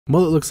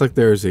Well, it looks like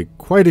there's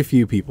quite a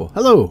few people.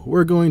 Hello!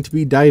 We're going to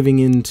be diving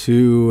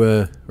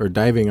into, or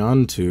diving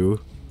onto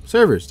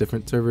servers,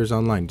 different servers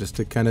online, just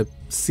to kind of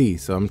see.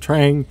 So I'm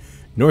trying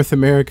North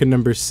America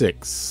number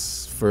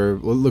 6 for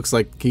what looks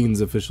like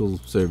Keen's official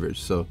servers.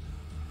 So,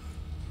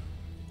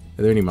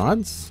 are there any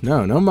mods?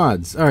 No, no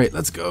mods. Alright,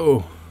 let's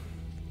go.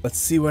 Let's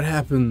see what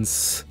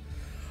happens.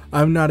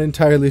 I'm not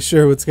entirely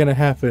sure what's gonna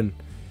happen.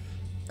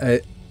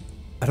 I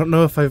don't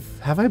know if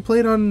have I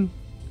played on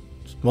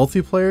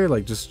multiplayer,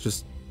 like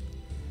just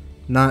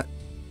not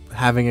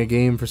having a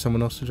game for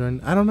someone else to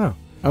join? I don't know.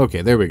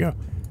 Okay, there we go.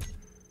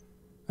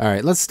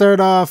 Alright, let's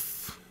start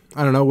off.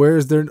 I don't know, where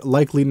is there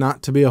likely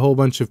not to be a whole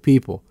bunch of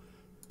people?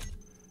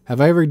 Have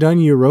I ever done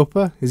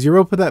Europa? Is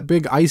Europa that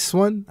big ice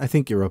one? I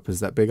think Europa's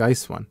that big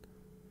ice one.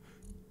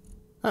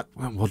 Well,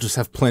 we'll just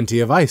have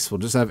plenty of ice. We'll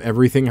just have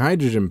everything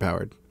hydrogen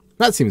powered.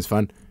 That seems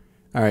fun.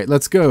 Alright,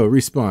 let's go.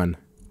 Respawn.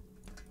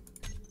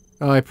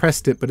 Oh, I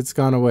pressed it, but it's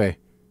gone away.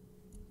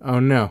 Oh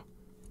no.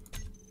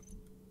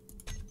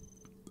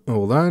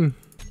 Hold on.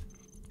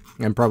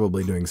 I'm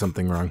probably doing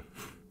something wrong.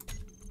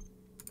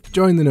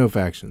 Join the no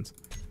factions.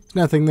 There's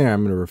nothing there.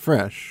 I'm going to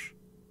refresh.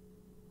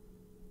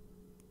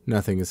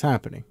 Nothing is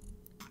happening.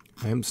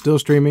 I am still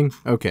streaming.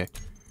 Okay.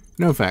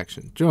 No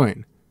faction.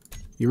 Join.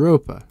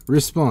 Europa.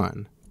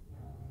 Respawn.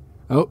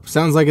 Oh,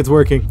 sounds like it's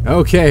working.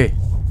 Okay.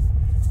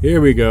 Here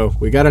we go.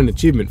 We got an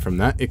achievement from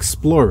that.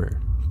 Explorer.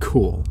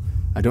 Cool.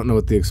 I don't know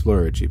what the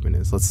Explorer achievement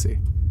is. Let's see.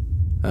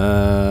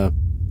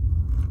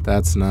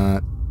 That's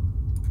not...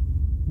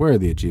 Where are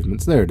the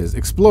achievements? There it is.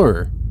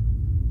 Explorer.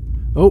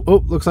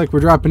 Oh, looks like we're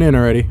dropping in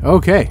already.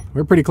 Okay,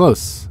 we're pretty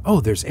close.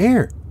 Oh, there's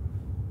air.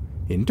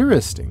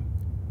 Interesting.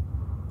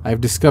 I've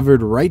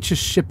discovered righteous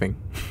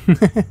shipping.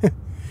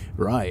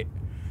 Right.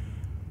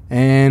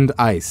 And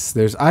ice.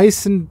 There's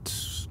ice and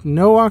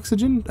no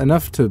oxygen.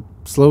 Enough to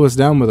slow us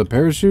down with a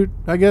parachute,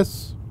 I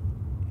guess.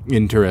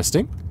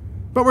 Interesting.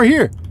 But we're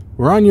here.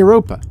 We're on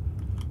Europa.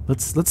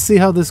 Let's see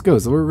how this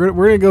goes. We're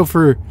gonna go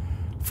for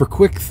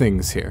quick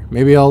things here.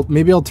 Maybe I'll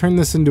turn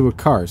this into a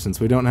car since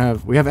we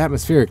have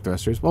atmospheric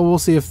thrusters. Well, we'll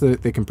see if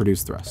they can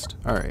produce thrust.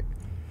 All right,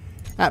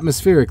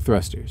 atmospheric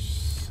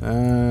thrusters.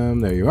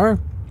 There you are.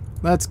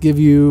 Let's give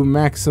you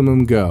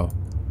maximum go.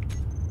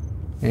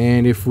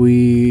 And if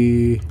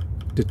we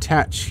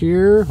detach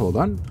here, hold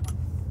on.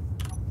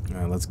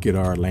 Let's get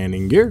our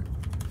landing gear.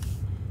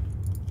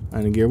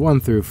 Landing gear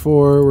 1 through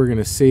 4. We're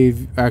gonna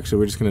save. Actually,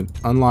 we're just gonna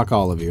unlock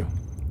all of you.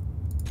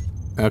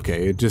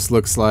 Okay, it just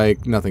looks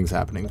like nothing's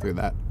happening through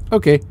that.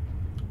 Okay.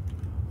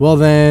 Well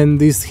then,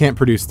 these can't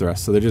produce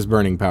thrust, so they're just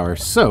burning power.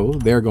 So,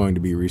 they're going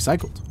to be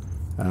recycled.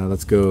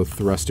 Let's go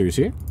thrusters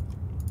here.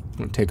 I'm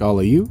going to take all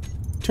of you.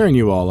 Turn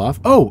you all off.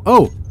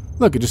 Oh!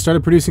 Look, it just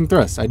started producing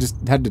thrust. I just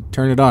had to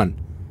turn it on.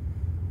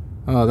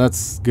 Oh,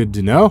 that's good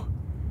to know.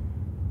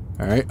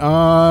 Alright,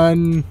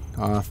 on,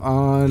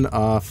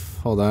 off.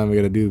 Hold on, we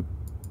gotta do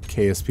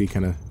KSP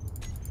kind of.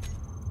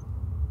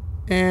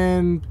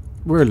 And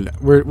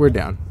we're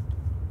down.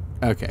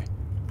 Okay.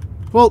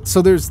 Well,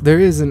 so there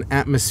is an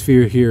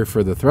atmosphere here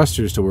for the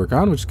thrusters to work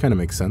on, which kind of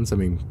makes sense. I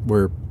mean,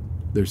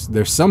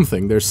 there's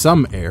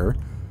some air.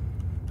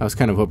 I was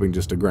kind of hoping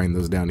just to grind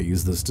those down to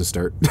use this to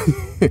start.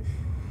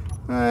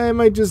 I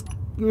might just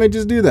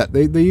do that.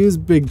 They use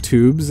big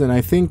tubes, and I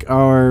think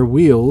our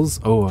wheels.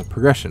 Oh,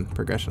 progression.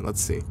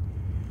 Let's see.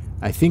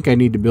 I think I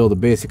need to build a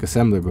basic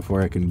assembler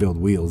before I can build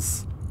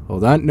wheels.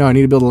 Hold on. No, I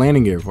need to build a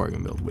landing gear before I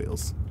can build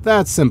wheels.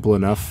 That's simple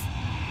enough.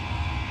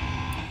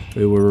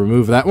 We will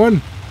remove that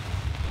one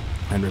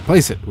and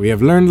replace it. We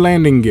have learned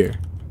landing gear.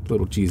 A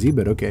little cheesy,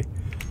 but okay.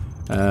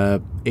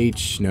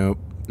 H, nope.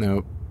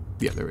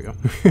 Yeah, there we go.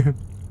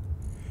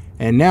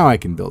 And now I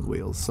can build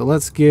wheels. So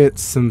let's get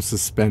some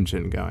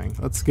suspension going.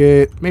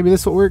 Maybe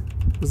this will work.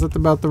 Is that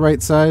about the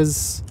right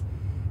size?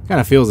 Kind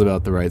of feels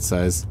about the right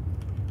size.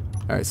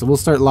 Alright, so we'll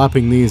start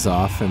lopping these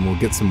off and we'll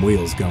get some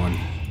wheels going.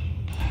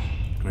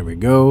 There we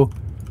go.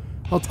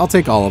 I'll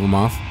take all of them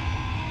off.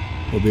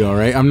 We'll be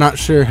alright. I'm not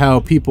sure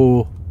how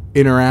people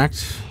interact,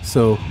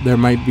 so there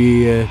might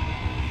be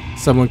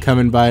someone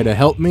coming by to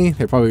help me.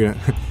 They're probably gonna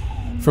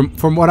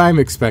from what I'm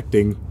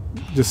expecting,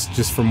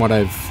 just from what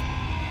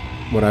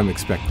I'm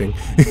expecting.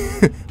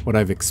 What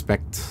I've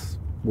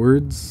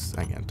words?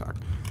 I can't talk.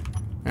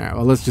 Alright,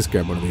 well let's just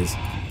grab one of these.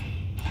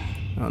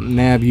 I'll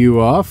nab you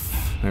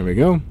off. There we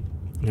go.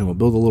 And we'll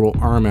build a little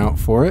arm out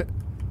for it.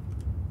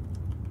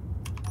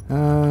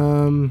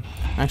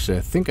 Actually,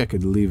 I think I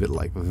could leave it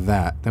like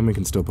that. Then we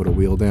can still put a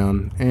wheel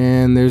down.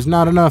 And there's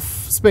not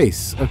enough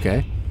space.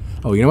 Okay.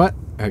 Oh, you know what?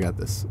 I got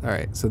this.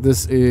 Alright, so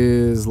this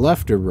is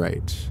left or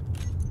right?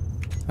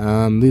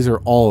 These are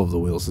all of the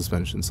wheel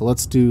suspensions. So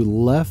let's do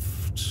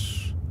left.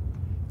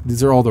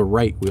 These are all the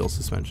right wheel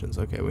suspensions.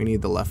 Okay, we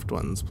need the left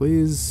ones,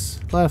 please.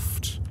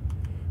 Left.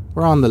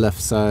 We're on the left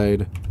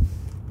side.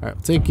 Alright,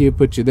 we'll take you,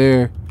 put you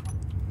there.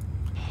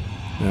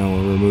 Now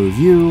we'll remove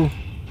you.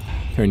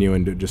 Turn you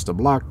into just a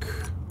block.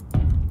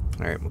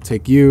 Alright, we'll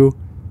take you.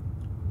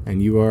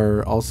 And you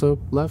are also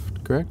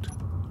left, correct?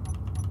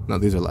 No,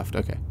 these are left.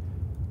 Okay.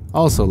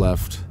 Also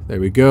left.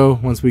 There we go.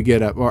 Once we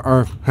get up...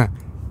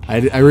 I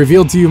I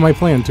revealed to you my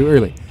plan too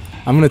early.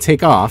 I'm gonna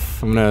take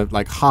off. I'm gonna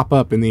like hop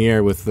up in the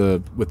air with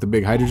the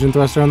big hydrogen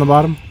thruster on the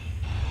bottom,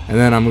 and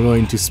then I'm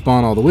going to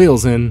spawn all the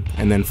wheels in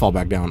and then fall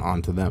back down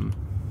onto them.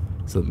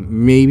 So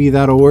maybe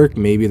that'll work.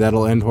 Maybe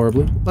that'll end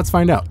horribly. Let's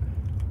find out.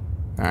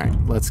 All right,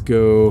 let's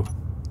go.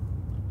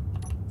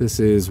 This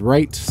is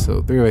right,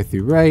 so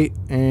 3x3 right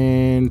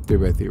and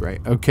 3x3 right.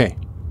 Okay,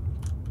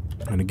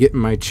 I'm gonna get in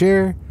my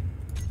chair.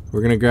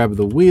 We're gonna grab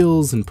the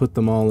wheels and put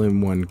them all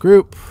in one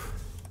group.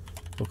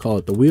 We'll call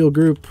it the wheel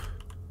group.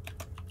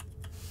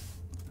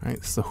 All right,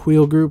 it's the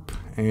wheel group,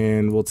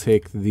 and we'll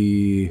take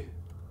the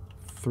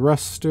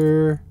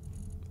thruster.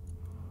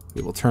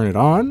 We will turn it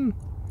on.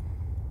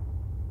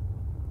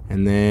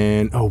 And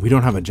then, oh, we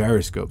don't have a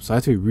gyroscope, so I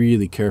have to be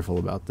really careful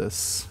about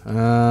this.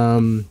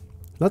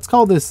 Let's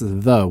call this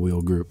the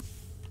wheel group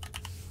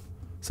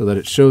so that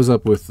it shows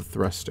up with the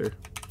thruster.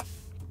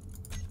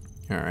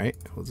 All right,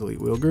 we'll delete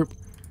wheel group.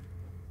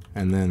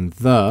 And then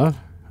the,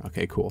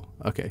 okay, cool.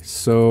 Okay,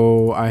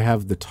 so I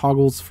have the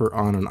toggles for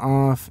on and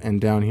off,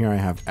 and down here I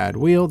have add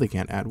wheel. They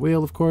can't add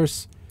wheel, of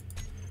course.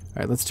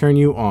 All right, let's turn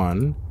you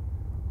on.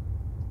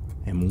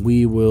 And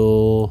we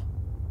will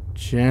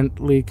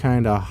gently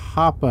kind of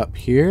hop up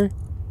here.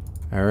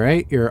 All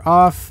right, you're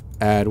off.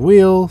 Add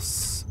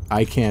wheels.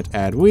 I can't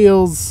add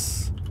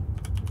wheels.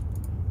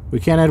 We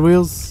can't add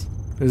wheels?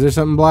 Is there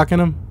something blocking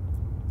them?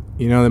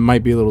 You know, that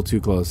might be a little too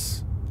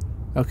close.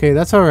 Okay,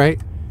 that's all right.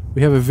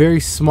 We have a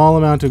very small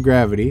amount of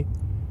gravity.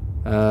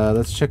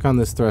 Let's check on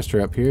this thruster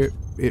up here.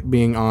 It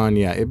being on,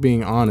 yeah, it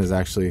being on is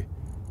actually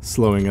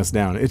slowing us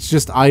down. It's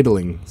just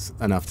idling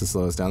enough to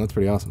slow us down. That's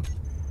pretty awesome.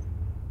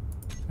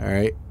 All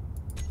right.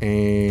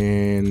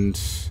 And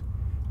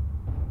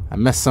I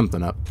messed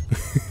something up.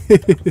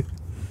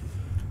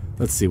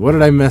 Let's see. What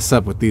did I mess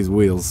up with these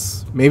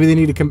wheels? Maybe they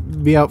need to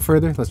be out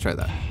further. Let's try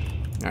that.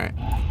 All right.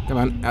 Come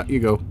on. Out you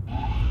go.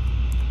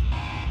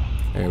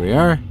 There we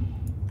are.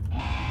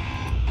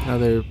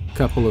 Another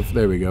couple of...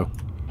 There we go.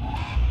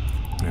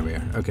 There we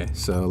are. Okay.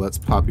 So let's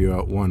pop you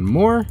out one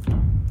more.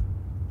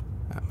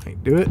 That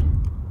might do it.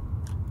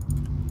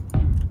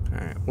 All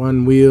right.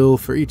 One wheel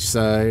for each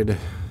side.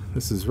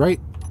 This is right.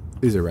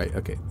 These are right.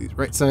 Okay. These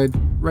right side.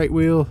 Right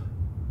wheel.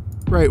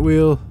 Right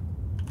wheel.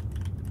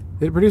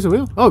 Did it produce a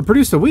wheel? Oh, it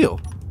produced a wheel.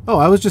 Oh,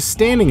 I was just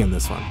standing in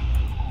this one.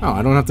 Oh,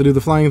 I don't have to do the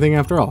flying thing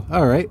after all.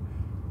 All right.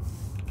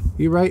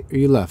 You right or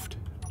you left?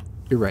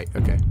 You're right.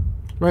 Okay.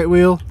 Right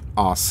wheel.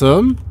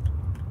 Awesome.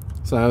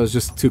 So I was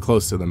just too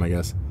close to them, I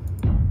guess.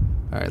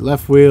 All right.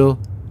 Left wheel.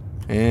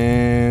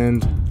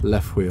 And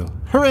left wheel.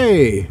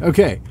 Hooray!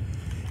 Okay.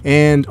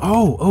 And,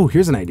 oh,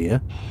 here's an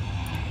idea.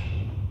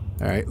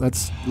 All right.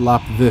 Let's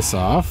lop this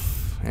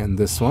off. And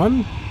this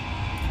one.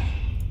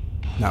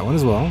 That one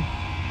as well.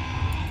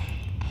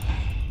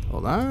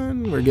 Hold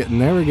on. We're getting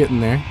there. We're getting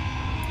there.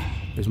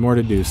 There's more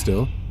to do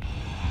still.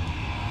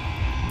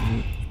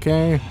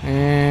 Okay.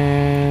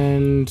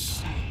 And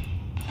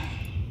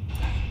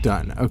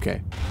done.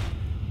 Okay.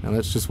 Now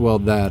let's just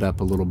weld that up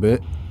a little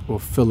bit. We'll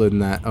fill in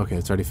that. Okay,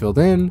 it's already filled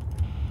in.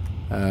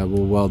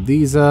 We'll weld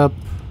these up.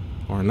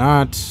 Or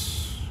not.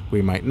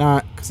 We might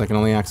not, because I can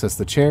only access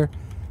the chair.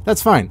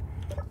 That's fine.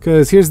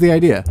 Because here's the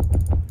idea.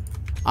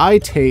 I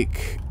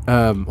take...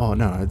 oh,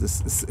 no.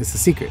 It's a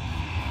secret.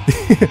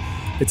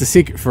 It's a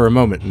secret for a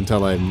moment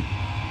until I'm...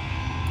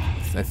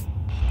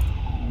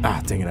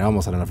 dang it. I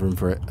almost had enough room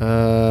for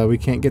it. We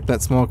can't get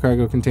that small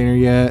cargo container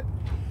yet.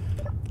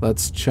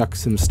 Let's chuck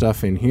some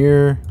stuff in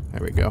here.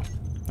 There we go.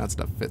 That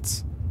stuff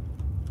fits.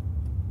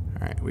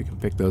 Alright, we can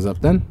pick those up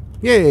then.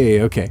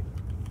 Yay! Okay.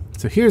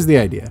 So here's the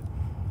idea.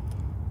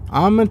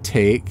 I'm gonna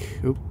take...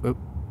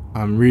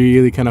 I'm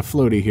really kind of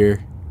floaty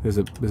here. There's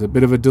a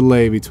bit of a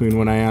delay between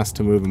when I ask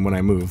to move and when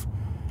I move.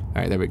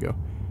 Alright, there we go.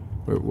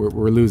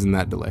 We're losing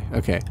that delay.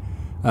 Okay.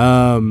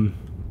 I'm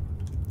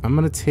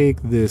gonna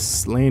take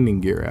this landing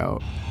gear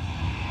out.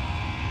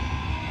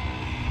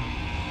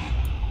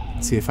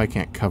 Let's see if I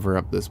can't cover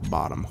up this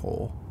bottom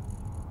hole.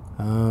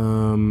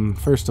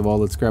 First of all,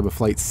 let's grab a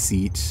flight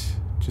seat,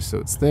 just so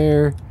it's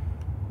there.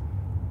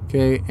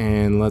 Okay,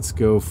 and let's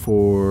go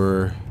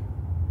for...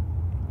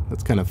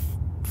 Let's kind of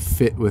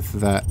fit with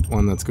that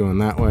one that's going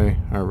that way.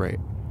 Alright.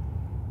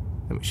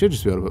 And we should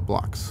just be able to put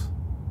blocks.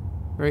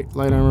 Right,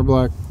 light armor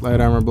block, light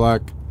armor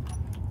block.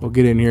 We'll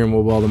get in here and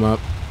we'll weld them up.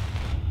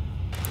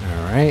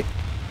 Alright.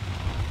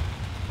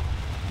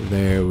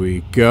 There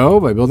we go.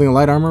 By building a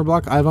light armor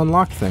block, I've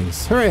unlocked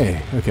things.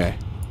 Hooray! Okay.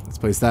 Let's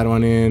place that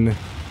one in.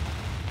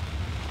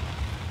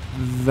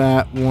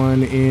 That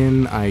one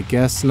in. I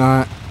guess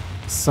not.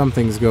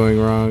 Something's going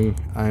wrong.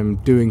 I'm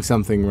doing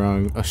something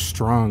wrong. A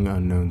strong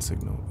unknown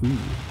signal. Ooh.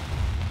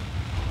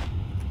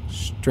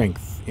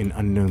 Strength in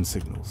unknown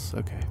signals.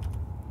 Okay.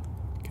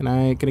 Can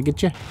I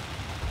get you?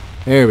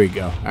 There we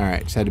go.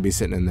 Alright, just had to be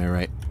sitting in there,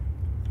 right?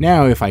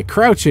 Now, if I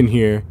crouch in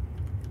here,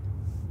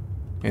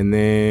 and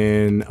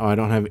then... Oh, I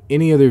don't have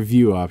any other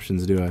view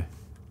options, do I?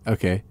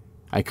 Okay.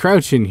 I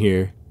crouch in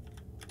here,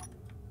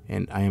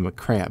 and I am a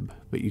crab,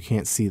 but you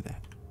can't see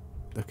that.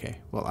 Okay,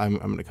 well, I'm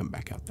going to come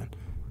back out then.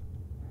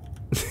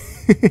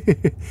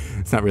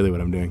 It's not really what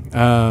I'm doing.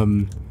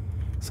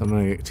 So I'm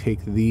going to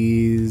take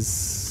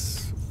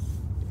these...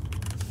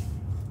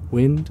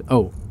 Wind?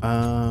 Oh,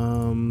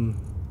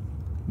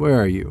 where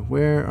are you?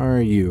 Where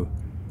are you?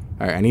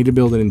 Alright, I need to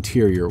build an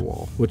interior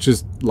wall, which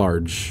is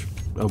large.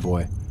 Oh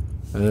boy.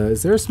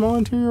 Is there a small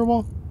interior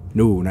wall?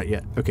 No, not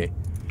yet. Okay.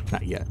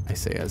 Not yet, I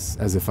say,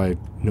 as if I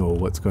know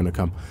what's going to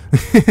come.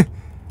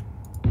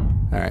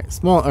 Alright,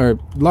 small or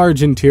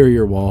large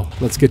interior wall.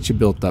 Let's get you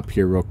built up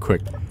here real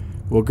quick.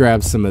 We'll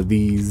grab some of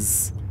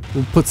these.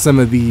 We'll put some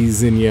of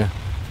these in you.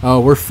 Oh,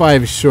 we're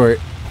 5 short.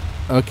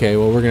 Okay,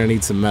 well, we're going to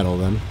need some metal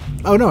then.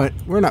 Oh, no,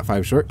 we're not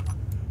 5 short.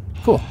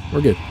 Cool,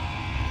 we're good.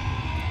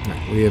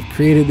 Alright, we have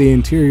created the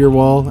interior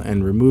wall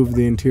and removed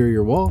the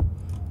interior wall.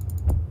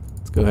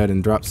 Let's go ahead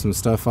and drop some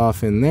stuff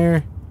off in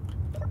there.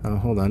 Oh,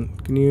 hold on.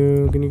 Can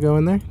you go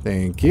in there?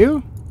 Thank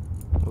you.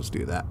 Let's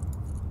do that.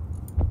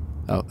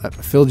 Oh, that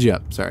filled you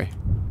up. Sorry.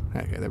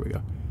 Okay, there we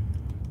go.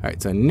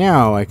 Alright, so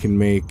now I can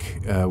make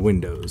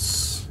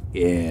windows.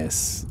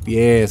 Yes.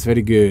 Yes,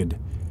 very good.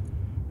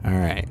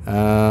 Alright.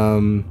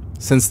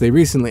 Since they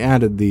recently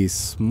added the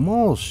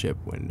small ship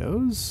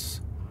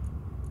windows,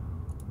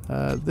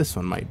 this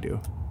one might do.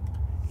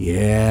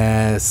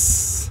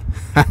 Yes.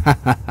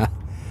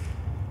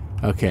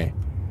 Okay.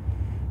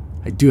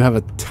 I do have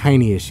a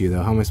tiny issue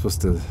though. How am I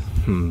supposed to...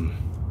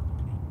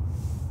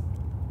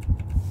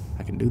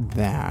 I can do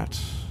that,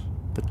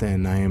 but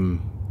then I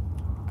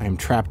am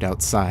trapped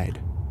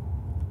outside.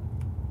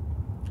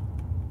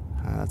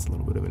 That's a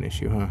little bit of an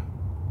issue, huh?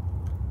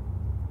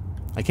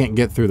 I can't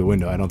get through the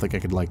window. I don't think I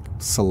could, like,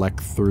 select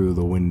through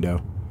the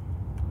window.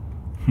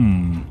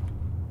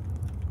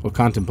 We'll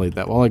contemplate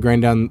that while I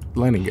grind down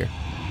landing gear.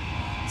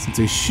 Since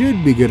we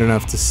should be good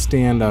enough to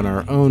stand on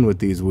our own with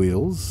these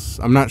wheels,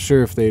 I'm not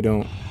sure if they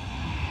don't...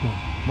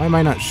 Why am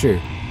I not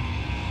sure?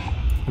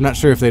 I'm not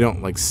sure if they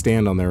don't, like,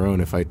 stand on their own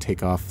if I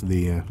take off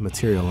the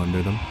material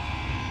under them.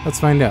 Let's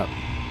find out.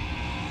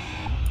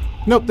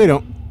 Nope, they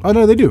don't. Oh,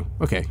 no, they do.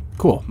 Okay,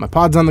 cool. My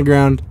pod's on the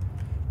ground.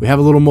 We have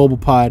a little mobile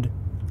pod.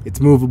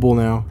 It's movable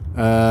now.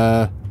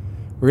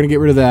 We're going to get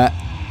rid of that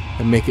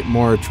and make it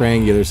more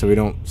triangular so we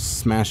don't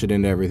smash it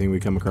into everything we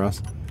come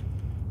across.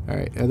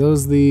 Alright, are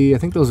those the... I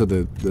think those are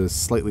the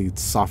slightly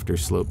softer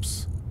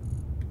slopes.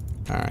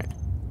 Alright,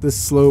 this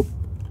slope...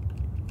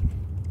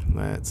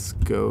 Let's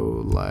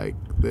go like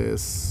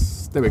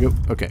this. There we go.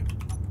 Okay.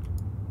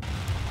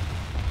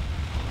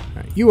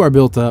 Alright, you are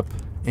built up,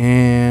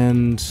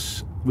 and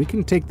we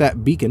can take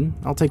that beacon.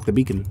 I'll take the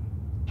beacon.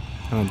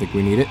 I don't think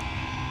we need it.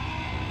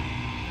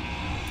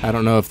 I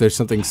don't know if there's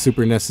something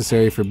super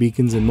necessary for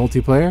beacons in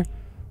multiplayer,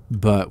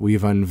 but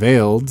we've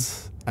unveiled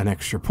an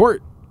extra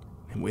port.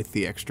 And with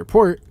the extra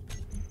port,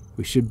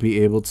 we should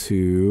be able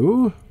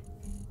to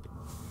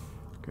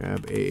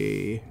grab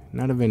a...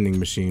 not a vending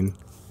machine.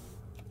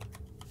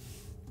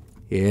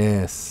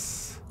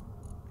 Yes.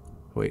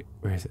 Wait,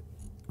 where is it?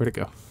 Where'd it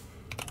go?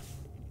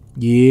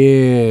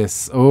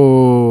 Yes.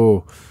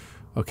 Oh.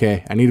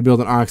 Okay, I need to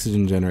build an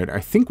oxygen generator. I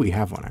think we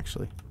have one,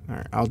 actually. All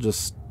right, I'll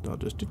just I'm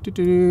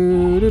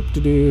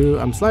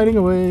sliding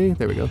away.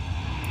 There we go.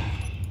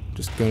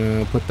 Just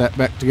gonna put that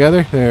back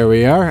together. There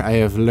we are. I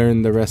have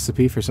learned the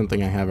recipe for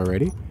something I have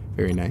already.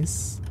 Very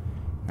nice.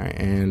 All right,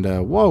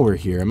 and while we're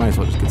here, I might as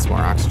well just get some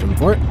more oxygen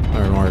for it,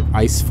 or more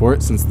ice for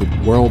it, since the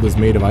world is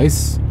made of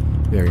ice.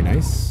 Very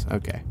nice.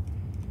 Okay.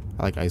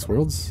 I like ice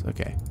worlds.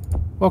 Okay.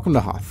 Welcome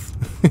to Hoth.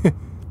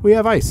 We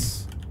have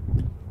ice.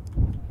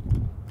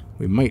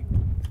 We might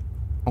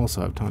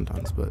also have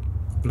tauntauns, but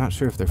I'm not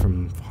sure if they're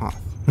from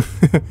Hoth.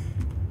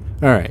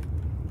 Alright.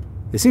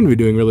 They seem to be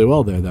doing really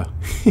well there, though.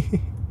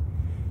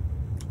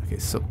 Okay,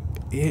 so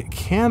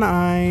can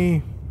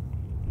I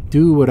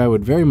do what I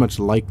would very much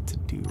like to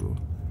do,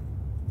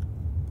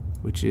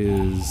 which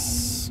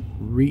is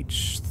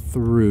reach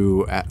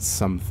through at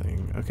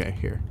something. Okay,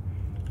 here.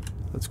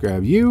 Let's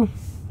grab you.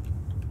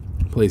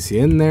 Place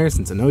you in there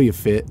since I know you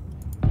fit.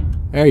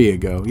 There you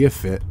go. You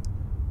fit.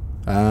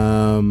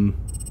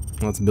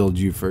 Let's build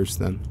you first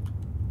then.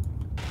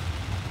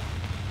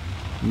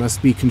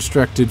 Must be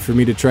constructed for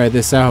me to try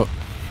this out.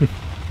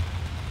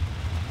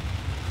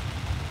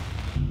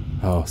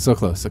 Oh, so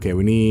close. Okay,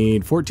 we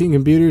need 14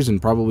 computers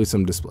and probably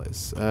some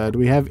displays. Do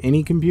we have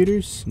any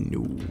computers?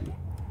 No.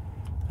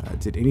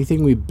 Did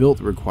anything we built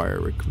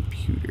require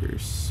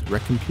computers?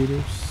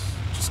 Computers?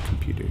 Just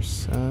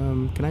computers.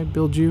 Can I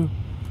build you?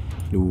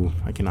 No,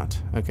 I cannot.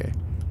 Okay.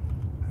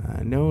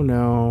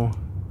 No.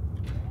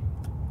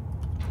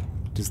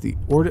 Does the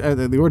ore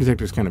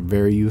detector is kind of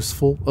very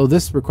useful. Oh,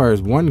 this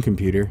requires one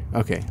computer.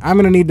 Okay, I'm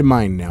gonna need to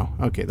mine now.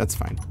 Okay, that's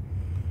fine.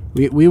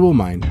 We will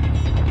mine.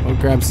 We'll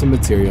grab some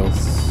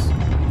materials.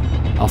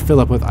 I'll fill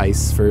up with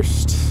ice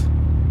first.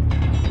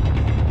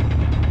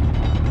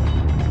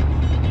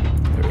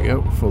 There we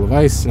go, full of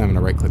ice. And I'm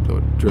gonna right-click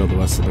the drill the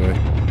rest of the way.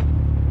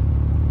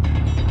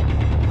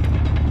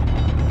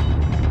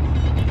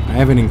 I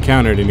haven't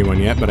encountered anyone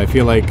yet, but I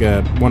feel like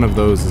one of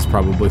those is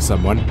probably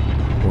someone,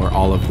 or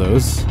all of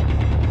those.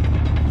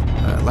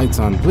 Lights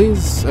on,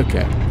 please.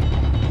 Okay.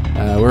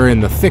 We're in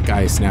the thick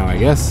ice now, I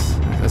guess.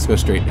 All right, let's go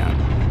straight down.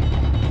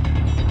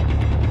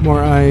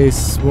 More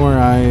ice, more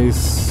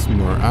ice,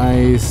 more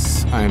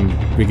ice. I'm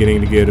beginning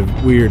to get a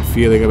weird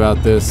feeling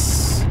about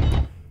this.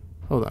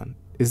 Hold on.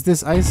 Is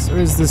this ice or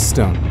is this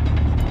stone?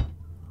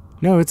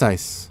 No, it's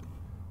ice.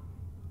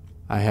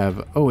 I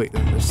have... Oh, wait.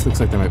 This looks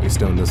like there might be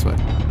stone this way.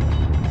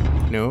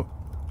 No.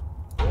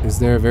 Is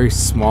there a very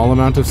small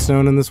amount of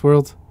stone in this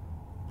world?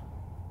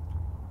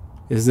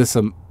 Is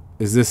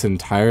this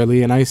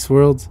entirely an ice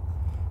world?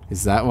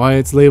 Is that why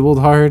it's labeled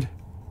hard?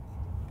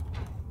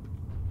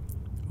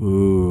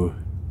 Ooh.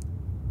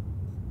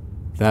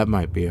 That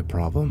might be a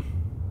problem.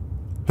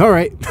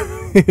 Alright.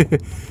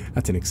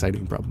 That's an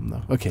exciting problem,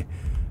 though. Okay.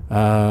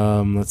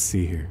 Let's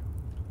see here.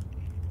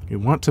 We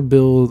want to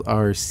build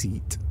our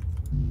seat,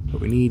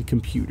 but we need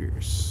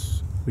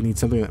computers. We need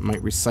something that might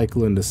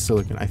recycle into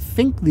silicon. I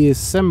think the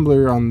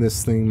assembler on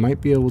this thing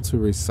might be able to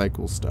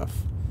recycle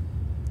stuff.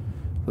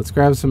 Let's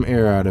grab some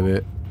air out of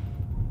it.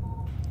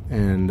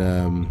 And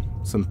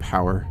some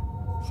power,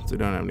 since we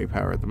don't have any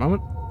power at the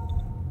moment.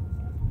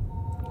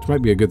 Which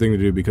might be a good thing to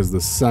do because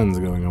the sun's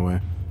going away.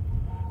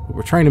 But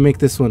we're trying to make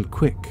this one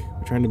quick.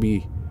 We're trying to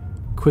be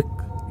quick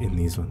in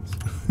these ones.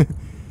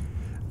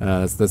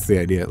 That's the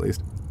idea, at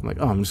least. I'm like,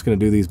 oh, I'm just going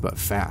to do these, but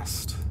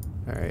fast.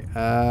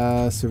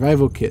 Alright,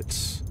 survival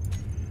kits.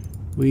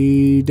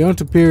 We don't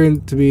appear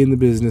to be in the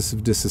business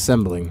of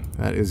disassembling.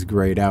 That is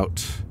grayed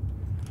out.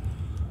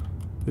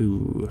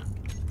 Ooh.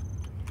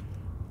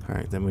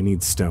 Alright, then we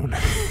need stone.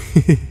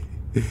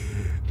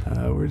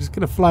 We're just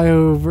going to fly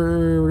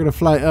over. We're going to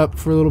fly up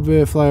for a little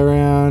bit, fly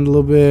around a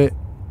little bit.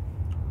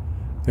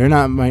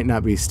 Might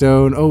not be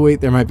stone. Oh, wait,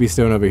 there might be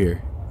stone over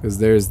here. Because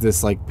there's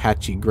this, like,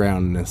 patchy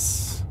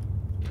groundness.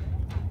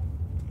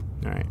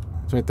 Alright,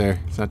 it's right there.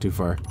 It's not too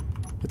far.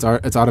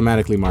 It's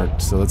automatically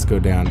marked, so let's go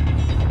down.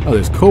 Oh,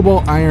 there's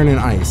cobalt, iron, and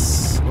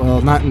ice.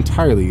 Well, not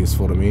entirely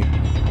useful to me.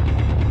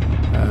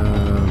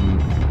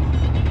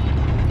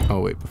 Oh,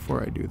 wait,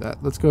 before I do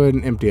that, let's go ahead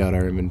and empty out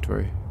our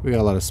inventory. We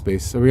got a lot of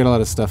space, so we got a lot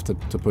of stuff to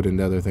put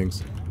into other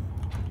things.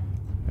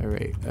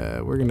 Alright,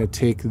 we're going to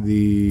take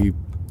the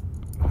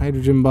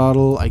hydrogen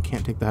bottle. I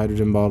can't take the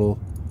hydrogen bottle.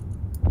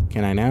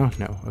 Can I now?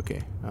 No.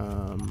 Okay.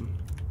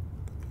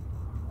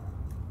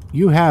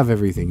 You have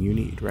everything you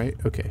need, right?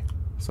 Okay.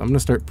 So I'm going to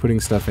start putting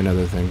stuff in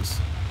other things.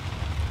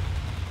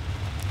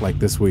 Like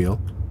this wheel.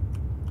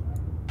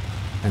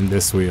 And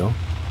this wheel.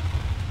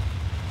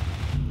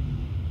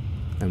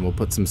 And we'll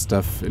put some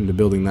stuff into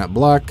building that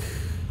block.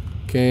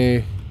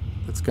 Okay.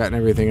 It's gotten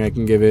everything I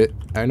can give it.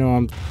 I know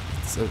I'm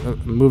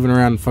moving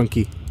around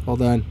funky.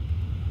 Hold on.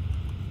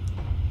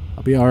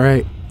 I'll be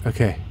alright.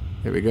 Okay.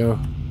 There we go.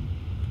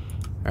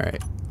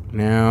 Alright.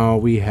 Now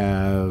we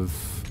have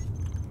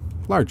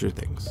larger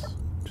things.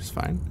 Which is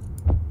fine.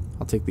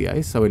 I'll take the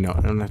ice. Oh wait, no.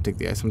 I don't have to take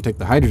the ice. I'm going to take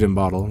the hydrogen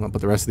bottle and I'll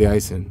put the rest of the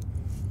ice in.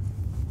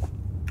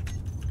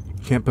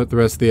 Can't put the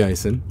rest of the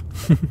ice in.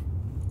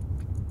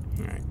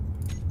 Alright.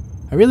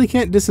 I really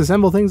can't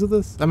disassemble things with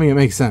this? I mean, it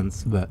makes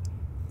sense, but...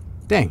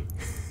 Dang.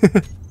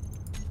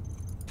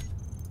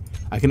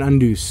 I can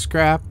undo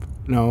scrap.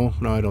 No,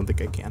 I don't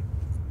think I can.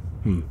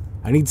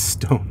 I need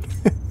stone.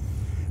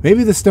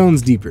 Maybe the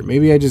stone's deeper.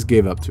 Maybe I just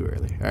gave up too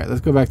early. Alright,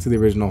 let's go back to the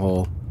original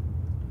hole.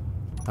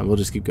 And we'll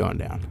just keep going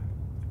down.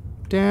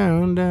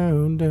 Down,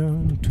 down,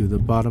 down to the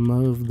bottom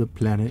of the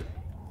planet.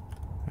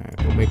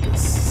 Alright, we'll make a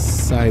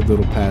side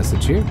little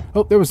passage here.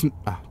 Oh, there was some...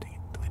 Ah, dang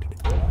it. Deleted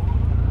it.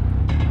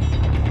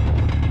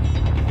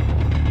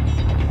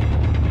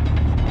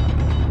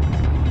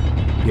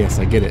 Yes,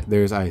 I get it.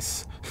 There's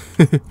ice.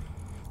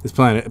 This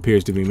planet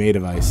appears to be made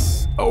of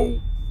ice. Oh!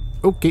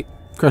 Okay.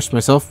 Crushed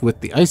myself with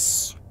the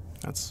ice.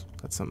 That's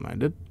something I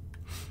did.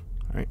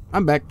 Alright,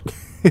 I'm back.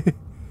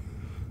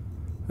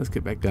 Let's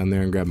get back down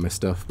there and grab my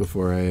stuff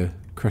before I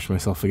crush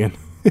myself again.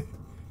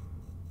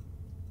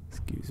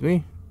 Excuse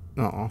me.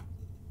 Aw.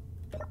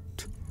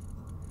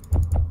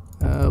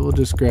 We'll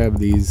just grab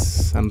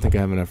these. I don't think I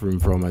have enough room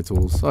for all my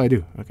tools. Oh, I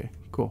do. Okay,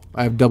 cool.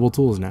 I have double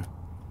tools now.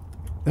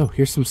 Oh,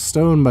 here's some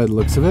stone by the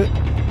looks of it.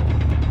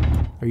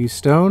 Are you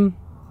stone?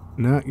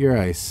 No, you're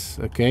ice.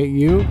 Okay,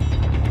 you?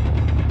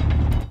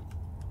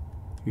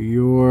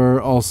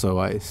 You're also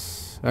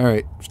ice.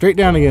 Alright, straight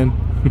down again.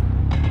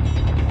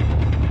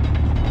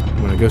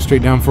 I'm gonna go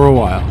straight down for a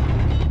while.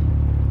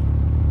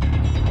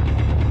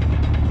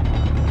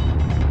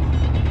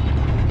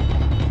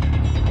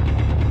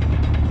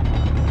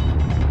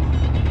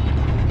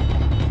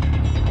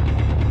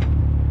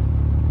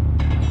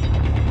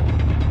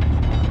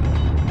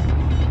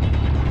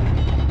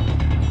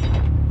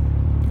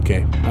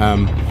 Okay,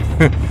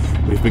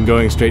 we've been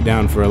going straight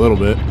down for a little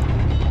bit.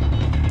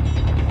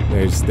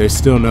 There's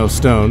still no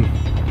stone.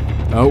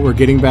 Oh, we're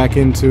getting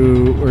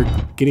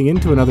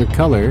into another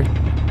color.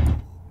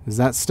 Is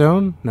that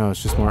stone? No,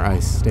 it's just more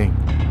ice. Dang.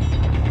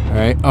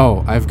 Alright.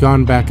 Oh, I've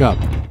gone back up.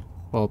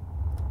 Well,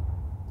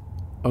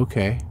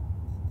 okay.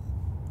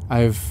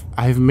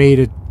 I've made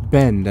a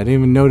bend. I didn't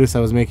even notice I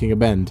was making a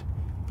bend.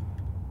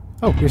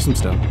 Oh, here's some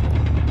stone.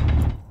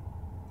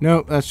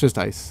 No, that's just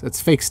ice.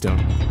 That's fake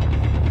stone.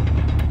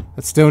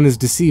 That stone is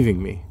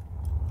deceiving me.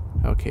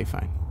 Okay,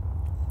 fine.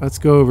 Let's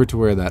go over to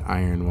where that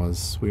iron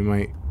was. We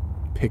might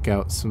pick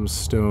out some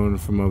stone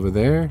from over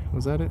there.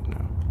 Was that it?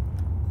 No.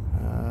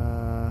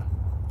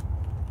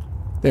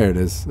 There it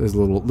is.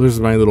 There's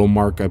my little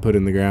mark I put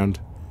in the ground.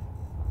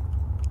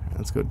 Right,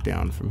 let's go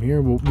down from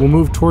here. We'll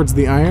move towards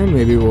the iron.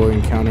 Maybe we'll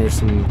encounter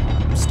some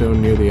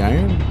stone near the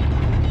iron.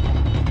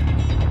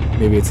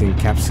 Maybe it's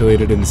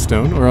encapsulated in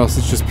stone, or else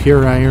it's just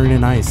pure iron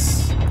and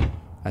ice.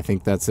 I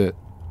think that's it.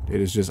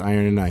 It is just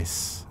iron and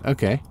ice.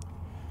 Okay.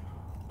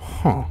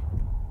 Huh.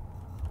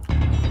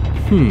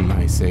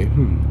 I say,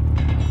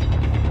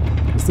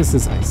 This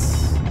is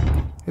ice.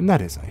 And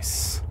that is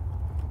ice.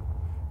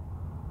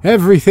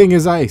 Everything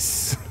is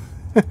ice.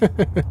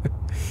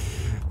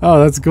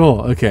 Oh, that's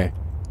cool. Okay.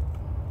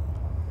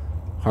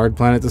 Hard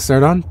planet to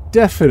start on?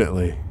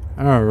 Definitely.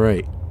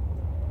 Alright.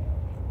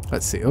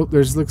 Let's see. Oh,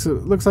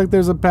 looks like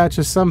there's a patch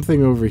of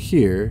something over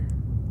here.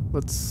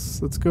 Let's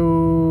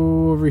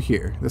go over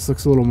here. This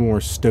looks a little more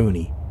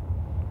stony.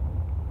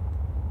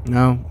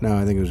 No,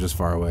 I think it was just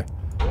far away.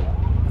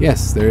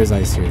 Yes, there is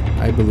ice here.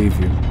 I believe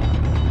you.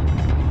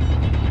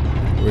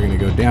 We're gonna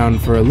go down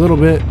for a little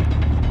bit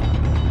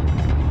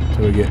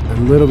till we get a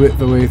little bit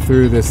the way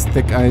through this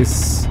thick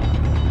ice.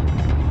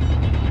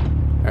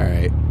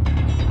 Alright.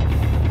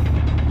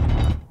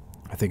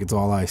 I think it's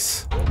all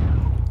ice.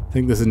 I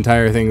think this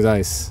entire thing's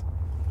ice.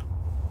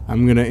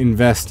 I'm gonna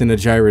invest in a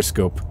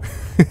gyroscope.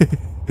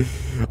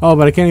 Oh,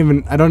 but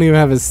I don't even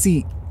have a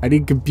seat. I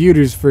need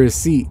computers for a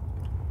seat.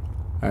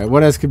 Alright,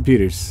 what has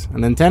computers?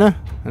 An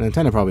antenna? An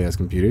antenna probably has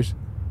computers.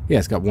 Yeah,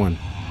 it's got one.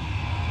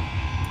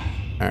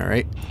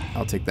 Alright,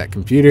 I'll take that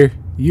computer.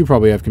 You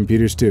probably have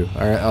computers too.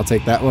 Alright, I'll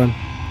take that one.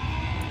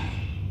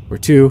 We're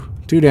two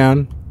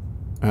down.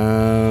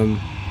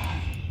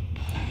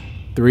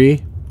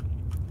 3.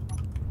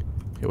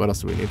 Okay, what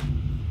else do we need?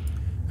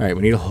 Alright,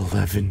 we need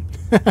 11.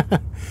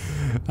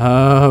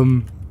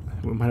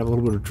 We might have a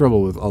little bit of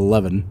trouble with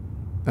 11.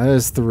 That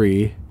is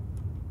 3.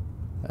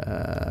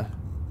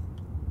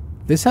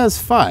 This has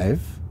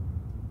 5.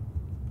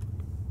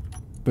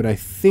 But I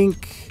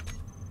think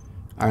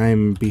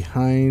I'm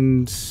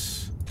behind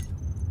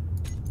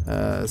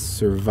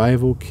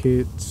survival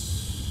kit.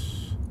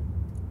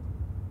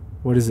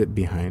 What is it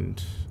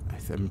behind?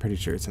 I'm pretty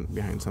sure it's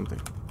behind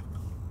something.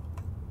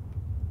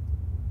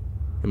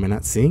 Am I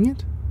not seeing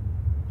it?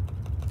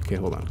 Okay,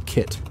 hold on.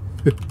 Kit.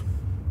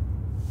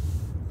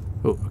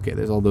 Oh, okay,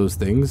 there's all those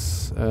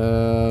things.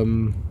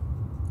 We'll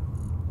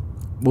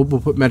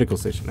put medical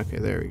station. Okay,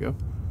 there we go.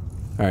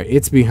 Alright,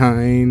 it's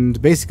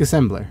behind basic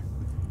assembler.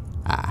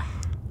 Ah.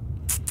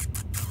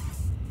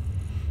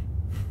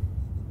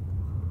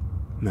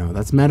 No,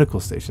 that's medical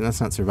station. That's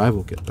not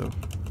survival kit, though.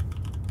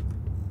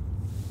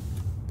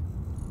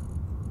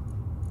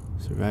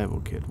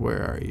 Survival kit,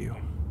 where are you?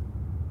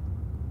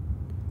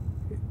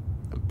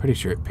 I'm pretty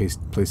sure it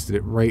placed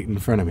it right in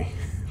front of me,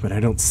 but I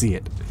don't see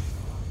it.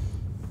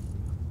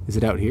 Is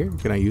it out here?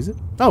 Can I use it?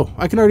 Oh,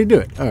 I can already do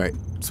it. Alright,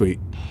 sweet.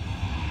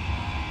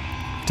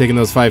 Taking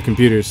those 5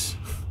 computers.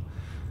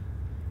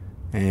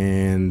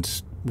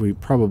 And we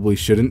probably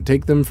shouldn't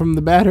take them from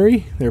the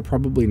battery. They're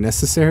probably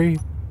necessary.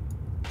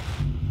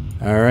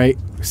 Alright,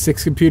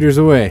 6 computers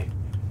away.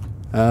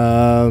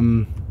 Are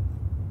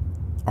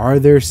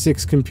there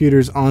 6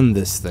 computers on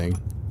this thing?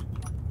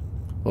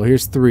 Well,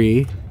 here's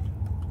 3.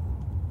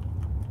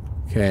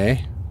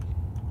 Okay.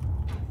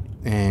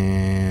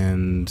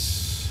 And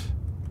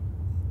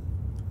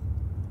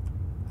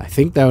I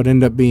think that would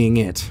end up being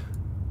it.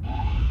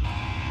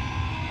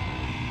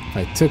 If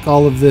I took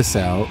all of this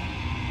out.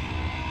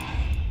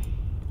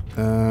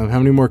 How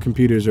many more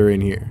computers are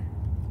in here?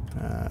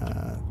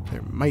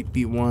 There might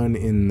be one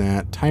in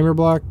that timer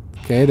block.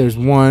 Okay, there's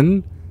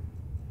 1,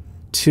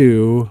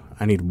 2.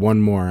 I need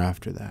 1 more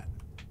after that.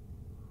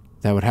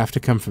 That would have to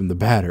come from the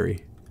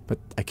battery, but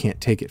I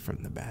can't take it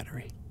from the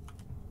battery.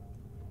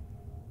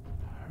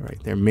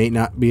 Alright, there may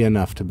not be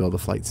enough to build a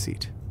flight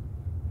seat.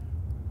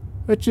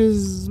 Which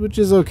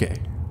is okay,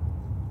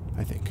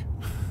 I think.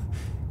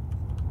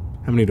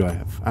 How many do I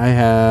have? I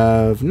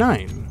have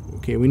 9.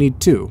 Okay, we need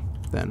 2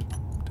 then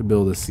to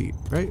build a seat,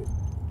 right?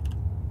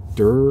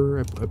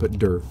 I put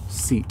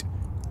seat.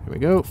 There we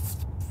go.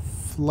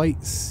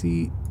 Flight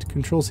seat,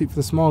 control seat for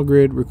the small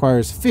grid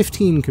requires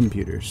 15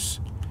 computers.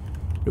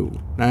 Ooh,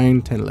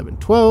 9, 10, 11,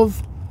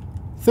 12,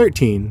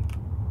 13,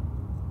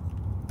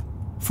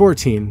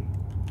 14,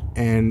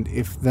 and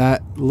if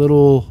that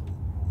little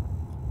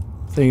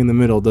thing in the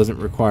middle doesn't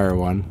require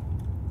one.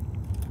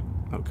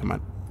 Oh, come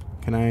on.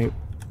 Can I?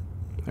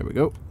 There we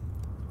go.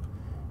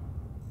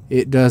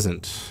 It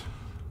doesn't.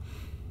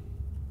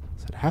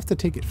 So I'd have to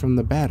take it from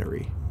the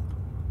battery.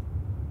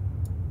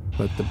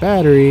 But the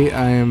battery,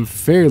 I am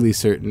fairly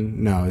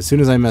certain. No, as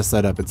soon as I mess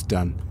that up, it's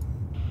done.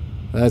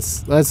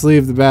 Let's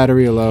leave the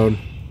battery alone.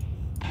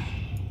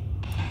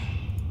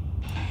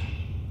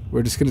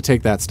 We're just gonna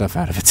take that stuff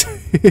out of it.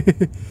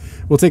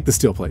 We'll take the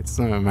steel plates.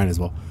 Might as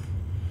well.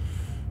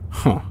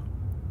 Huh.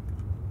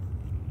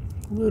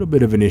 A little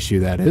bit of an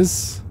issue, that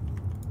is.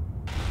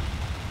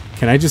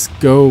 Can I just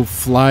go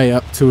fly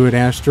up to an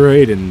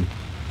asteroid and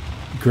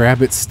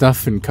grab its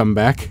stuff and come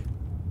back?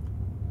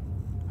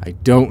 I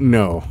don't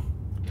know.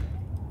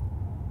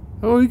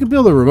 Oh, we could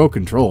build a remote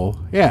control.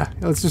 Yeah,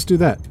 let's just do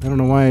that. I don't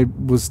know why I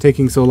was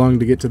taking so long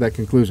to get to that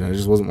conclusion. I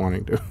just wasn't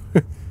wanting to.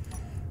 I'm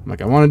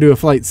like, I want to do a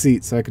flight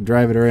seat so I could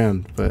drive it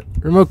around, but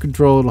remote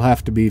control it'll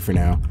have to be for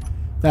now.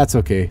 That's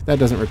okay. That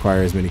doesn't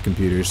require as many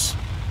computers.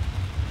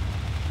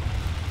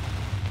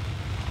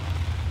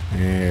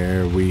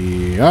 There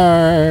we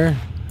are.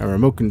 A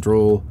remote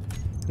control.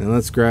 Now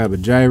let's grab a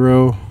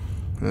gyro.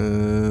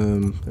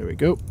 There we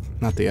go.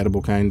 Not the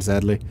edible kind,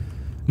 sadly.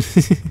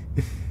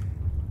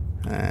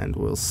 And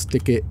we'll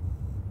stick it.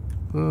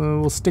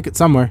 We'll stick it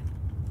somewhere.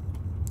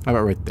 How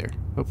about right there?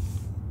 Oh.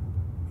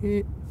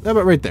 How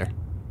about right there?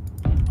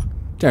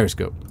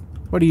 Gyroscope.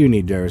 What do you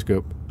need,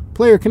 gyroscope?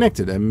 Player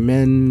connected. A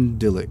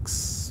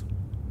Mendelix.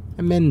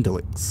 A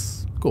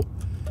Mendelix. Cool.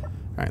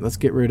 Alright, let's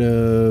get rid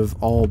of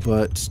all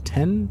but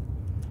 10.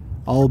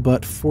 All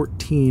but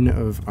 14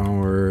 of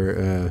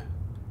our...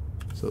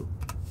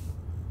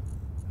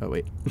 Oh,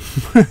 wait.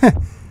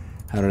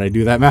 How did I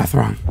do that math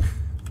wrong?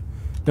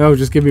 No,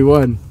 just give me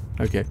one.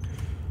 Okay.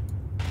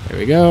 There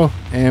we go.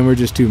 And we're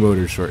just 2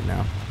 motors short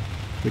now.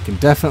 We can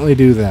definitely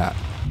do that.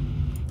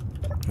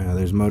 Now,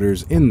 there's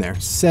motors in there.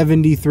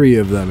 73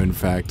 of them, in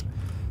fact.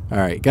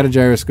 Alright, got a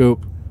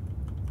gyroscope.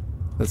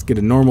 Let's get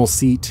a normal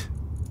seat.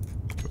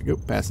 There we go,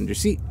 passenger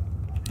seat.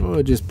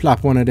 We'll just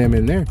plop one of them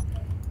in there.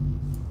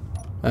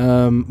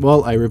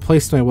 Well, I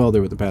replaced my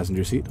welder with the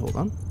passenger seat. Hold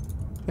on.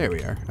 There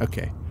we are.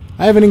 Okay.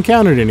 I haven't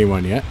encountered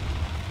anyone yet,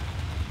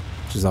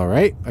 which is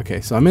alright.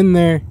 Okay, so I'm in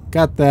there.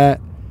 Got that.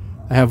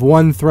 I have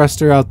 1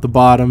 thruster out the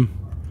bottom.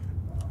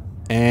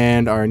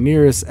 And our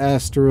nearest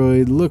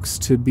asteroid looks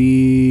to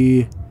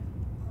be...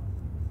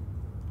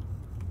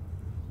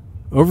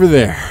 over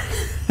there.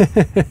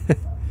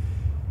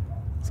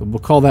 So we'll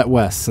call that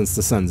west since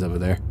the sun's over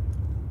there.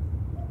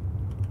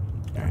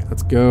 Alright,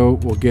 let's go.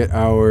 We'll get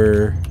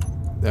our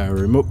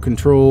remote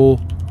control.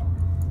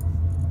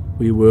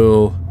 We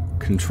will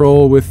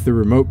control with the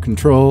remote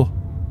control.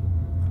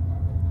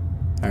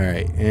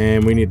 Alright,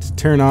 and we need to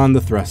turn on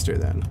the thruster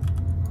then.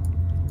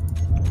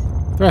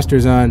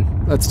 Thruster's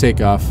on. Let's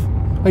take off.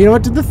 Oh, you know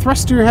what? Did the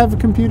thruster have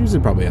computers?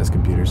 It probably has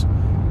computers.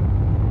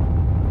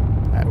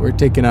 Alright, we're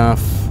taking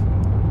off.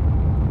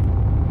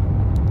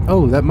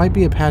 Oh, that might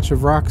be a patch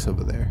of rocks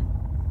over there.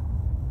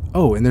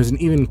 Oh, and there's an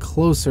even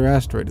closer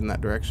asteroid in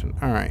that direction.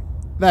 Alright,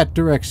 that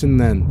direction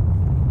then.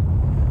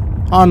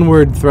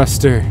 Onward,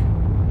 thruster.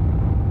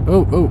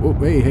 Oh,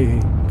 hey,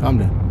 calm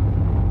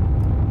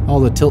down. All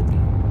the tilt.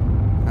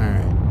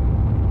 Alright.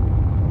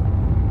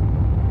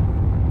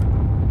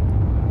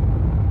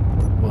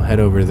 We'll head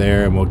over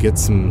there and we'll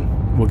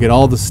get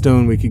all the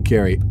stone we could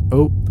carry.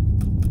 Oh.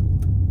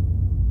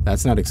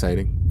 That's not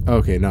exciting.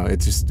 Okay, no, it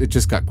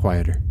just got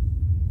quieter.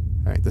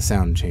 Alright, the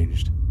sound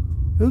changed.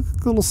 Look at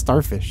the little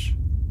starfish.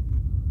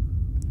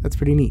 That's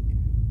pretty neat.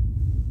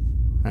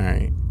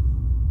 Alright.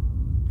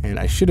 And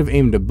I should have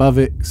aimed above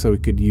it so we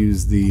could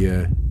use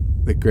the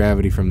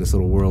gravity from this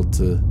little world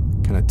to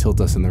kind of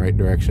tilt us in the right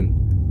direction.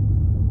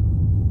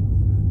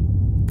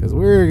 Because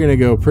we're going to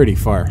go pretty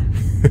far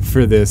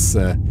for this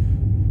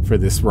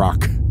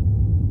rock.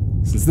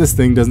 Since this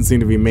thing doesn't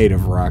seem to be made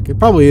of rock. It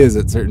probably is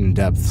at certain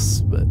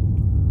depths, but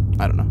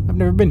I don't know. I've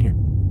never been here.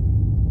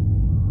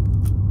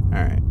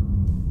 Alright.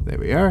 There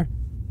we are.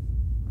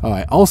 Oh,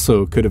 I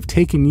also could have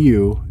taken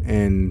you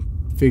and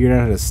figured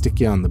out how to stick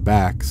you on the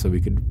back so we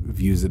could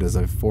use it as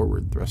a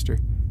forward thruster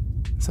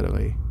instead of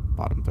a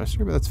bottom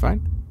thruster, but that's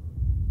fine.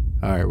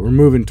 Alright, we're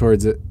moving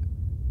towards it.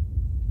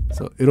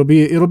 So it'll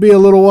be a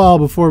little while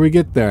before we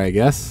get there, I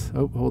guess.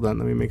 Oh, hold on,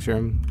 let me make sure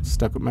I'm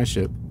stuck with my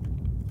ship.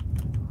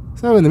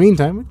 So in the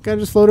meantime, we gotta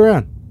just float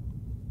around.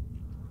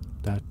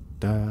 Da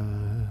da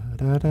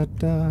da da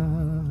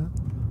da.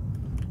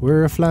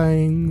 We're a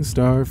flying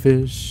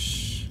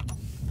starfish.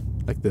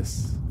 Like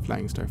this.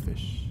 Flying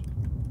starfish.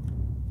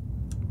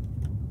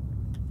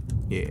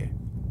 Yeah.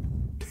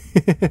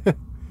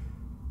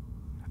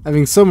 I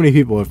mean, so many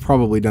people have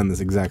probably done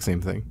this exact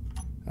same thing.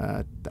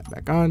 That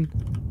back on.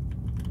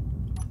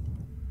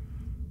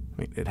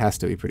 Wait, it has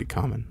to be pretty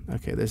common.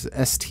 Okay, there's an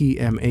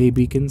STMA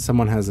beacon.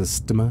 Someone has a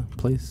STMA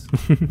place.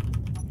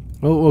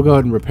 We'll go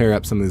ahead and repair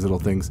up some of these little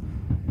things.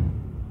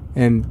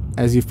 And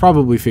as you've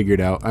probably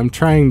figured out, I'm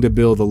trying to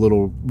build a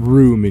little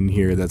room in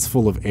here that's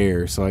full of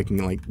air so I can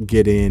like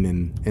get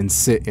in and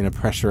sit in a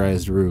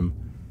pressurized room.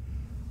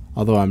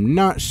 Although I'm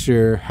not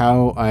sure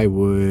how I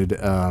would,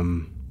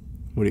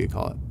 what do you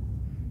call it?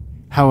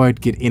 How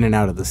I'd get in and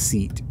out of the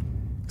seat.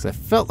 Because I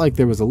felt like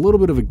there was a little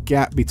bit of a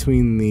gap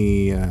between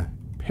the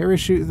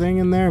parachute thing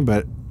in there,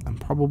 but I'm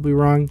probably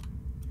wrong.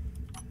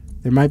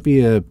 There might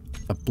be a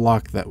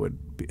block that would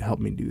help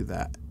me do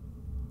that.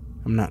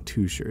 I'm not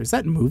too sure. Is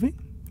that moving?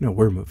 No,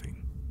 we're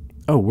moving.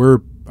 Oh,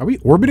 are we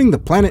orbiting the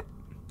planet?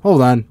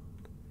 Hold on.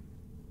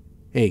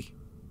 Hey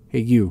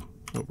you.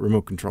 Oh,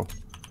 remote control.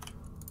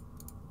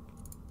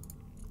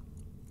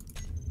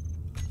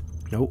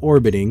 No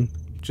orbiting,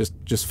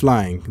 just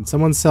flying. Can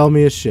someone sell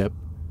me a ship?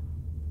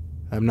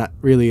 I'm not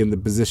really in the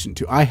position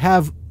to. I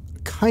have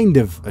kind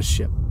of a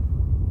ship.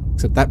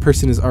 Except that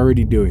person is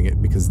already doing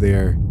it because they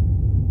are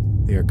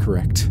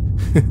correct.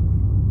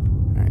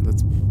 Alright,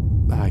 let's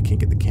I can't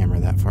get the camera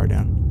that far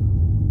down.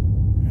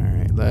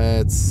 Alright,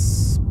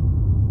 let's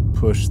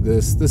push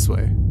this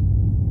way.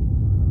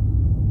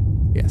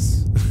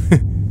 Yes.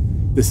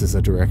 This is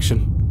a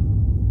direction.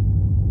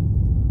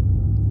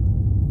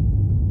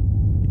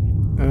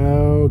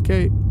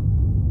 Okay.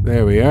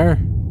 There we are.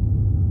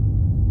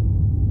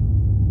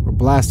 We're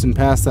blasting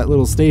past that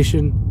little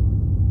station.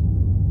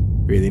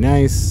 Really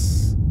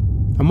nice.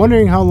 I'm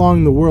wondering how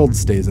long the world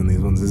stays on these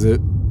ones. Is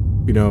it,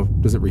 you know,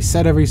 does it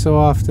reset every so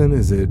often?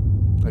 Is it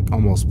like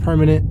almost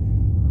permanent?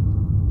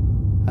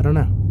 I don't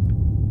know.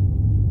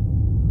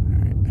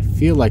 Alright, I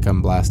feel like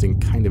I'm blasting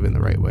kind of in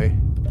the right way.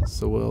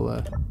 So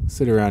we'll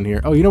sit around here.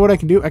 Oh, you know what I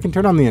can do? I can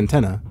turn on the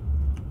antenna.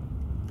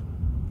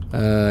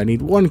 I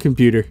need one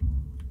computer.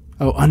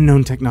 Oh,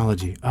 unknown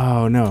technology.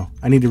 Oh, no.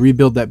 I need to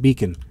rebuild that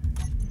beacon.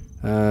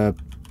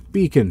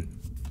 Beacon.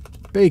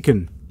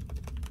 Bacon.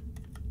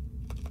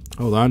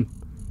 Hold on.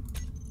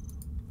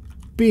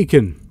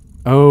 Beacon.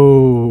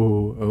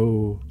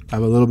 Oh.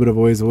 I'm a little bit of a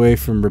ways away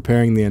from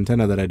repairing the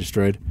antenna that I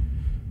destroyed.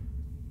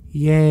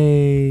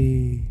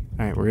 Yay.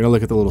 Alright, we're going to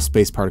look at the little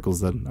space particles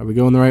then. Are we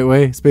going the right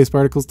way? Space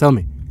particles? Tell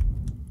me.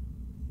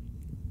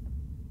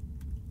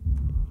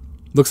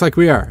 Looks like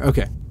we are.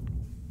 Okay.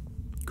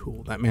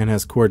 Cool. That man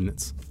has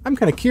coordinates. I'm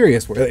kind of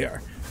curious where they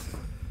are.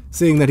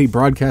 Seeing that he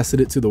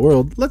broadcasted it to the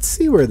world, let's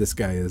see where this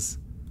guy is.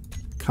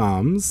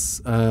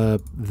 Comms.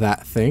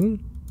 That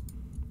thing.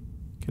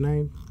 Can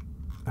I...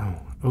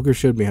 Oh, Ogre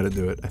showed me how to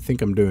do it. I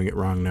think I'm doing it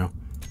wrong now.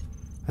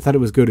 I thought it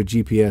was go to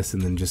GPS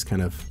and then just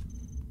kind of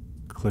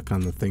click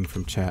on the thing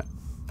from chat.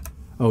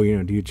 Oh, you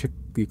know, do you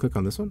click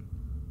on this one?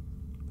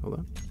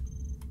 Hold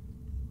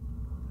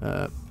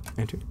on.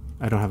 Enter.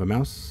 I don't have a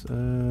mouse.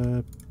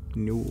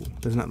 No,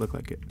 does not look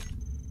like it.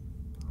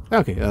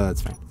 Okay,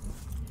 that's fine.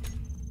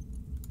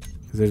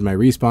 Because there's my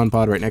respawn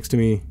pod right next to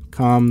me.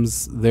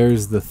 Comms,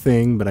 there's the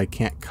thing, but I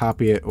can't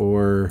copy it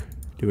or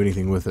do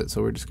anything with it,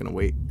 so we're just going to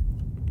wait.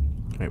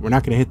 Alright, we're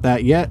not going to hit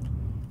that yet.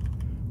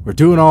 We're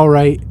doing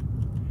alright.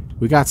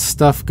 We got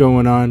stuff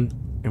going on,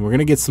 and we're going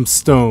to get some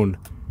stone.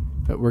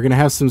 We're going to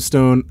have some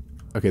stone.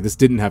 Okay, this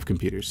didn't have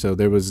computers, so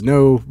there was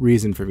no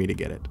reason for me to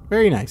get it.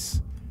 Very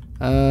nice.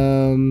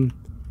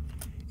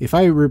 If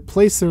I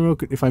replace the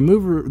remote, if I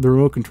move the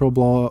remote control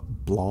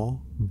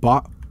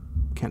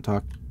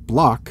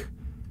block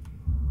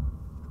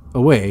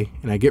away,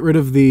 and I get rid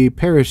of the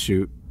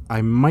parachute,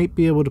 I might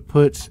be able to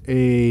put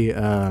a,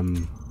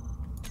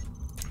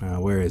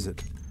 where is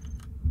it?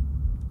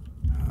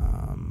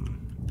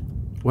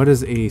 What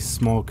does a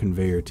small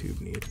conveyor tube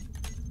need?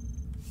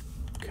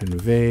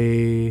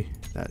 Convey,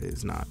 that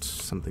is not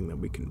something that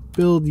we can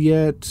build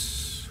yet.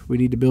 We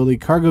need to build a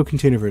cargo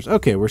container first.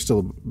 Okay, we're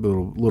still a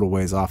little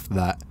ways off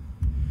that.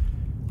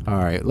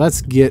 Alright,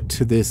 let's get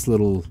to this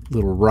little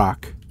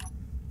rock.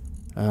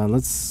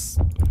 Let's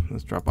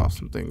drop off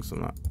some things so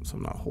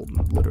I'm not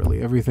holding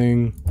literally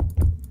everything.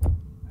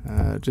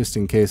 Just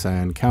in case I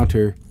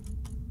encounter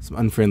some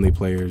unfriendly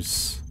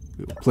players,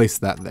 we will place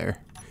that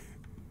there.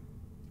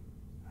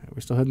 Alright,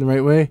 we're still heading the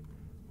right way?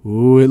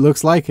 Ooh, it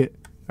looks like it.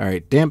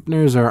 Alright,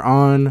 dampeners are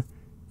on.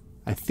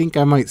 I think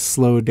I might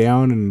slow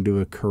down and do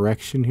a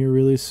correction here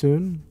really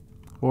soon.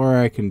 Or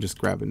I can just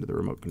grab into the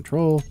remote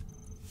control.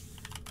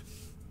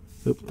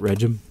 Oop,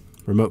 regim.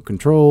 Remote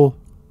control.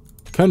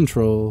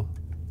 Control.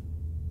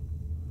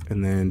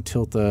 And then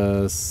tilt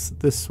us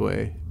this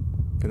way.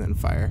 And then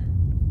fire.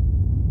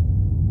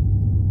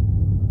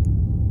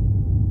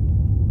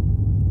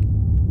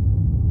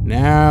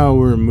 Now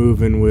we're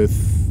moving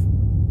with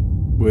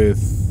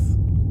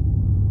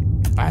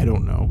I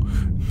don't know.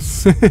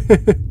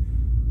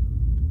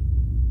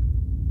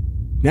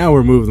 Now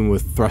we're moving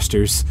with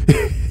thrusters.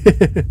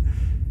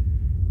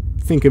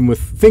 thinking with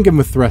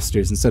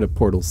thrusters instead of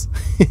portals.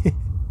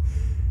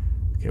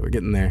 Okay, we're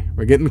getting there.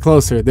 We're getting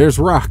closer. There's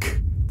rock.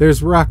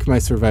 There's rock, my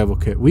survival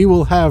kit. We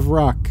will have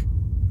rock.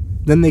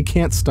 Then they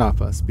can't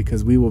stop us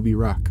because we will be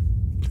rock.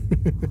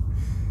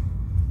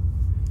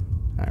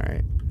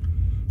 Alright.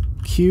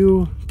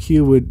 Q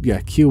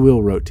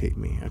will rotate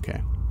me.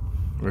 Okay.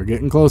 We're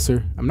getting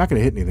closer. I'm not going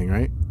to hit anything,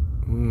 right?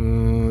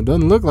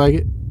 Doesn't look like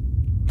it.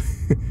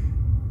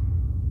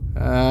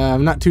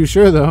 I'm not too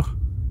sure, though.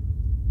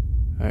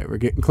 Alright, we're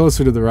getting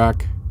closer to the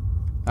rock.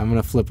 I'm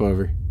going to flip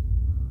over.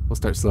 We'll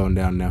start slowing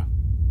down now.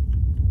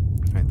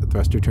 Alright, the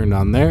thruster turned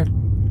on there.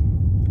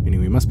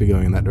 Meaning we must be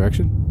going in that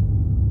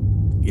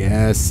direction.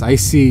 Yes, I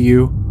see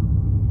you.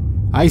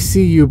 I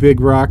see you, big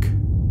rock.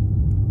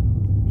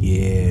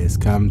 Yes,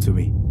 come to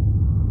me.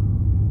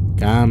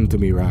 Come to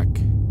me, rock.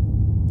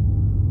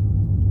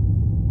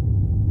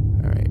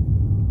 Alright.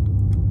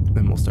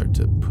 Then we'll start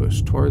to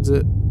push towards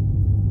it.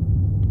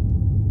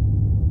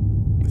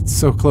 It's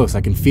so close,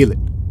 I can feel it.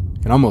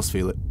 I can almost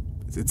feel it.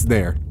 It's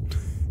there.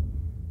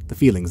 The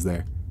feeling's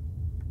there.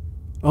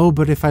 Oh,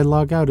 but if I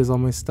log out, does all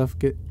my stuff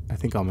get... I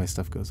think all my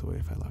stuff goes away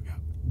if I log out.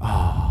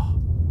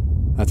 Oh,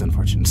 that's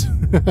unfortunate.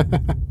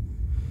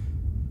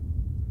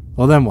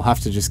 Well, then we'll have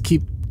to just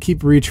keep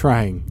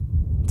retrying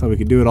until we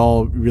can do it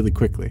all really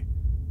quickly.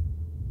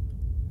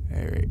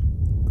 Alright,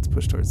 let's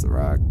push towards the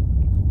rock.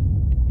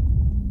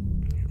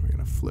 We're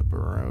going to flip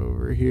her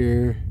over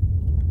here.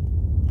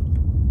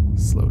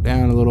 Slow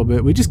down a little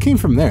bit. We just came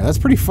from there. That's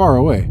pretty far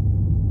away.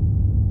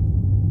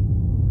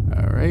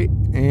 Alright,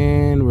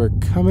 and we're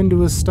coming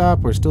to a stop.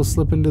 We're still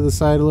slipping to the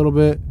side a little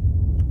bit.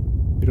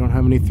 We don't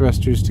have any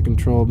thrusters to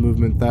control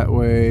movement that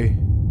way.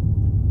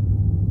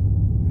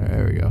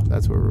 There we go.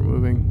 That's where we're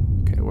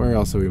moving. Okay, where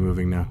else are we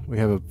moving now? We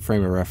have a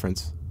frame of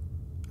reference.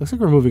 Looks like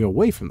we're moving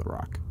away from the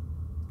rock.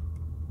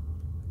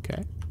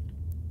 Okay.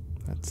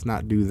 Let's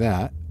not do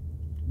that.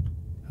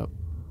 Oh.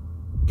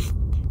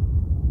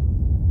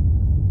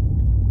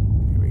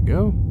 Here we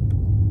go.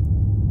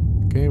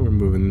 Okay, we're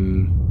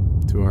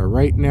moving to our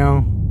right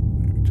now.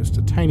 Just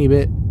a tiny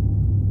bit.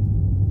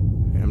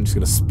 And I'm just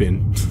going to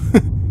spin.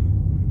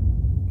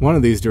 One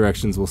of these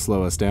directions will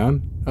slow us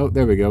down. Oh,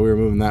 there we go. We were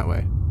moving that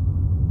way.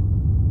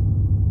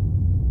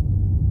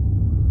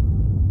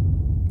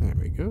 There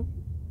we go.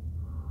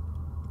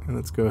 And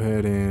let's go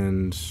ahead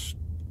and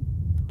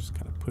just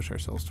kind of push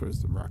ourselves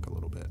towards the rock a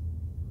little bit.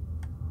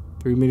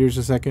 3 meters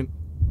a second.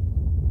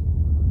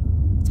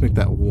 Let's make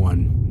that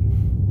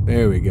 1.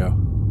 There we go.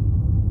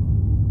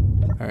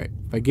 Alright,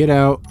 if I get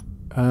out...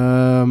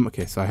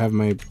 okay, so I have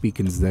my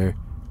beacons there.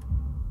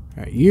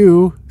 Alright,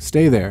 you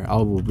stay there. I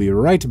will be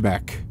right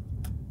back.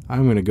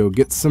 I'm gonna go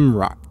get some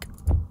rock.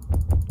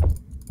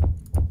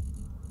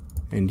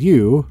 And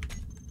you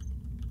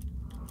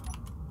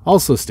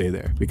also stay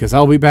there, because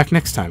I'll be back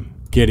next time,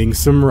 getting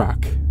some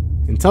rock.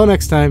 Until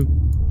next time,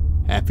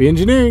 happy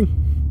engineering!